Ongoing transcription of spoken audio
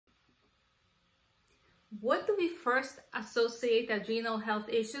What do we first associate adrenal health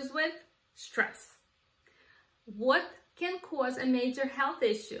issues with? Stress. What can cause a major health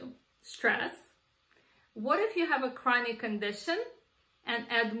issue? Stress. What if you have a chronic condition and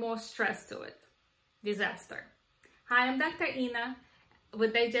add more stress to it? Disaster. Hi, I'm Dr. Ina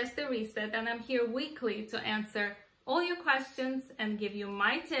with Digestive Reset, and I'm here weekly to answer all your questions and give you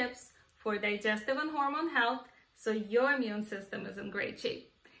my tips for digestive and hormone health so your immune system is in great shape.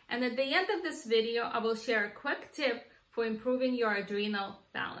 And at the end of this video, I will share a quick tip for improving your adrenal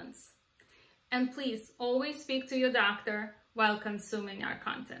balance. And please always speak to your doctor while consuming our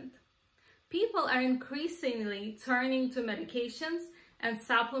content. People are increasingly turning to medications and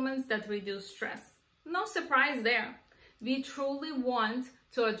supplements that reduce stress. No surprise there. We truly want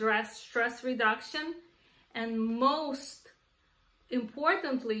to address stress reduction and most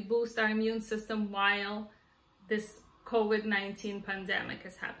importantly, boost our immune system while this COVID-19 pandemic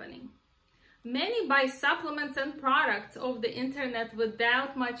is happening. Many buy supplements and products off the internet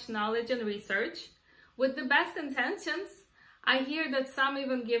without much knowledge and research. With the best intentions, I hear that some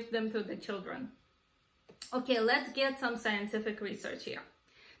even give them to the children. Okay, let's get some scientific research here.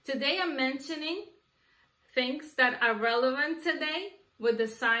 Today I'm mentioning things that are relevant today with the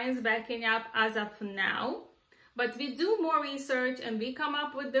science backing up as of now. But we do more research and we come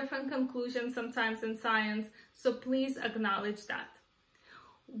up with different conclusions sometimes in science, so please acknowledge that.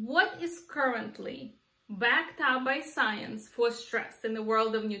 What is currently backed up by science for stress in the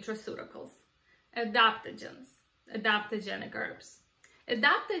world of nutraceuticals? Adaptogens, adaptogenic herbs.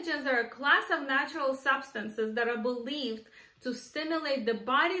 Adaptogens are a class of natural substances that are believed to stimulate the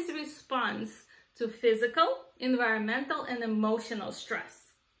body's response to physical, environmental, and emotional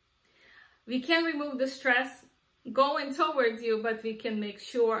stress. We can remove the stress going towards you, but we can make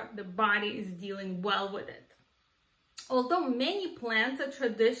sure the body is dealing well with it. Although many plants are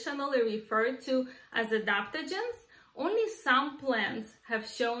traditionally referred to as adaptogens, only some plants have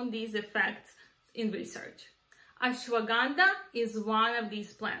shown these effects in research. Ashwagandha is one of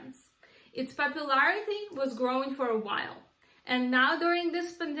these plants. Its popularity was growing for a while, and now during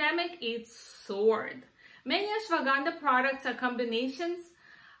this pandemic, it's soared. Many ashwagandha products are combinations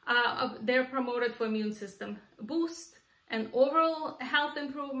they're promoted for immune system boost and overall health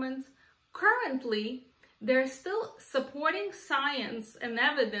improvements. Currently, there's still supporting science and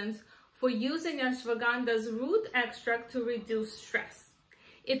evidence for using ashwagandha's root extract to reduce stress.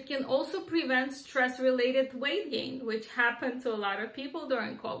 It can also prevent stress-related weight gain, which happened to a lot of people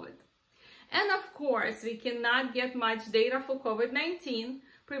during COVID. And of course, we cannot get much data for COVID-19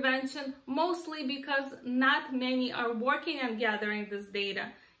 prevention, mostly because not many are working on gathering this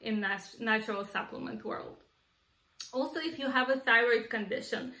data in natural supplement world. Also, if you have a thyroid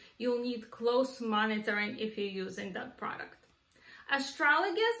condition, you'll need close monitoring if you're using that product.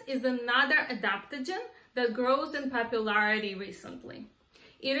 Astragalus is another adaptogen that grows in popularity recently.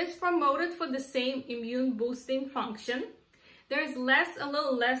 It is promoted for the same immune boosting function. There's a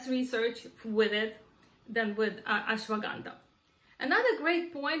little less research with it than with ashwagandha. Another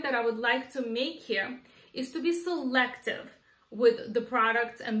great point that I would like to make here is to be selective with the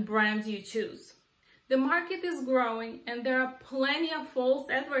products and brands you choose. The market is growing and there are plenty of false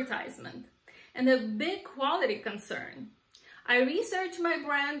advertisement and a big quality concern. I research my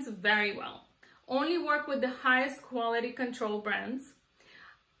brands very well, only work with the highest quality control brands.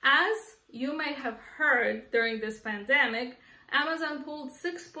 As you may have heard during this pandemic, Amazon pulled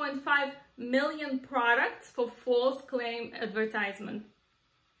 6.5 million products for false claim advertisement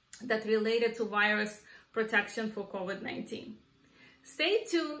that related to virus protection for COVID-19. Stay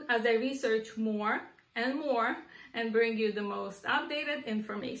tuned as I research more and more and bring you the most updated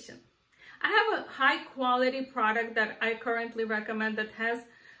information. I have a high quality product that I currently recommend that has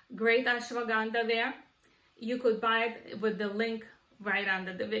great ashwagandha there. You could buy it with the link right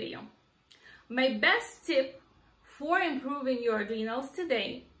under the video. My best tip for improving your adrenals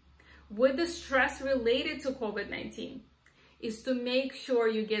today with the stress related to COVID-19 is to make sure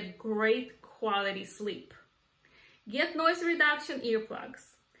you get great quality sleep. Get noise reduction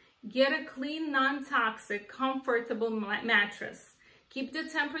earplugs. Get a clean, non-toxic, comfortable mattress. Keep the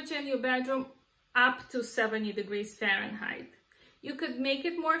temperature in your bedroom up to 70 degrees Fahrenheit. You could make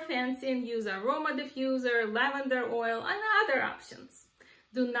it more fancy and use aroma diffuser, lavender oil, and other options.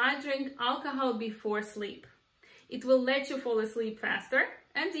 Do not drink alcohol before sleep. It will let you fall asleep faster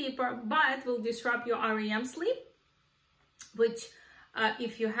and deeper, but will disrupt your REM sleep, which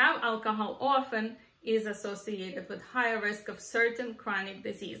if you have alcohol often, is associated with higher risk of certain chronic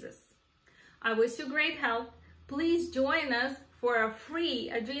diseases. I wish you great health. Please join us for a free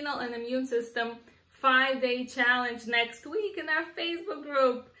adrenal and immune system 5-day challenge next week in our Facebook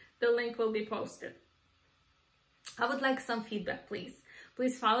group. The link will be posted. I would like some feedback, please.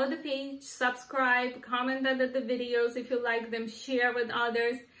 Please follow the page, subscribe, comment under the videos if you like them, share with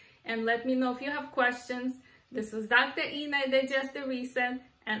others, and let me know if you have questions. This was Dr. Ina, Digest the Reset,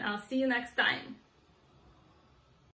 and I'll see you next time.